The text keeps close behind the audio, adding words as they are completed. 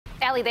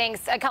Riley,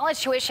 thanks. College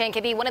tuition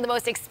can be one of the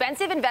most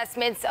expensive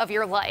investments of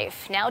your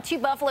life. Now, 2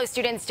 Buffalo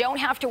students don't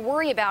have to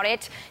worry about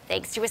it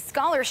thanks to a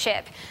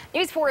scholarship.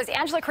 News 4's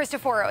Angela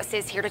Cristoforos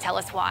is here to tell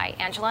us why.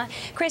 Angela?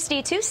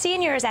 Christy, 2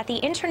 seniors at the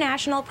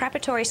International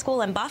Preparatory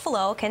School in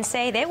Buffalo can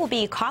say they will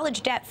be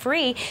college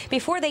debt-free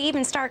before they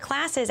even start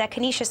classes at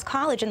Canisius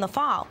College in the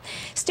fall.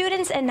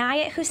 Students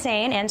Inayat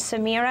Hussein and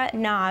Samira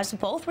Naz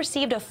both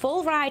received a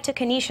full ride to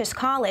Canisius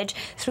College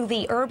through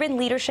the Urban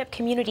Leadership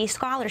Community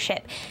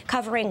Scholarship,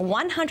 covering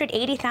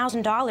 $180,000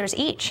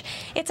 each.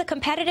 It's a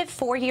competitive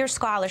 4-year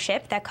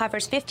scholarship that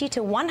covers 50 to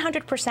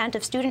 100%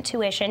 of student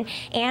tuition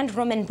and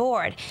room and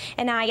board.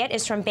 Inayat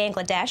is from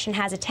Bangladesh and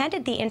has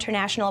attended the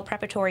International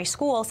Preparatory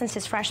School since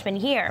his freshman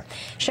year.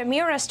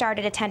 Shamira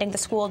started attending the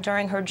school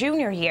during her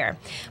junior year.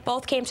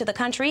 Both came to the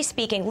country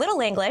speaking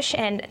little English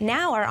and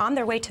now are on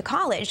their way to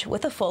college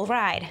with a full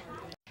ride.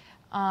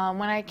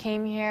 When I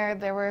came here,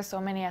 there were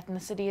so many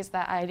ethnicities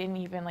that I didn't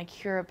even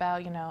hear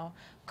about,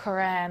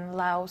 Korean,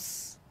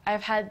 Laos.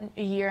 I've had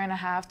a year and a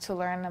half to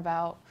learn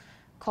about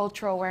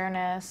cultural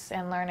awareness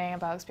and learning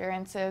about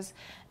experiences,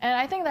 and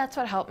I think that's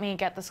what helped me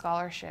get the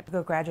scholarship.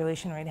 The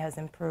graduation rate has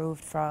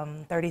improved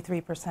from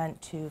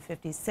 33% to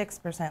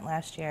 56%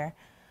 last year.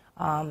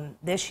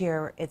 This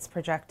year, it's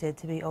projected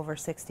to be over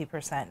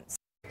 60%.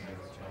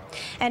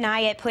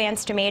 Inayat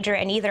plans to major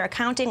in either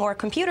accounting or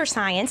computer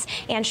science,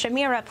 and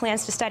Shamira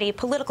plans to study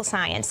political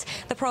science.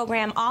 The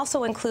program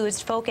also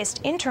includes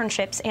focused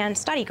internships and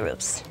study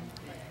groups.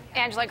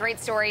 Angela, great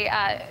story.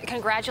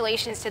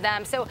 Congratulations to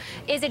them. So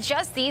is it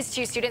just these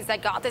 2 students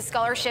that got this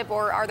scholarship,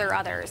 or are there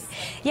others?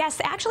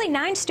 Yes, actually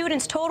 9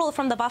 students total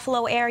from the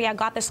Buffalo area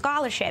got the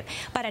scholarship,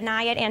 but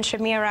Inayat and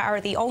Shamira are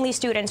the only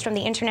students from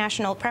the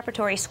International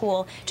Preparatory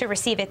School to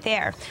receive it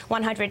there.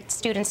 100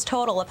 students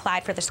total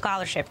applied for the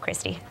scholarship,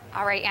 Christy.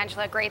 All right,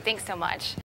 Angela, great. Thanks so much.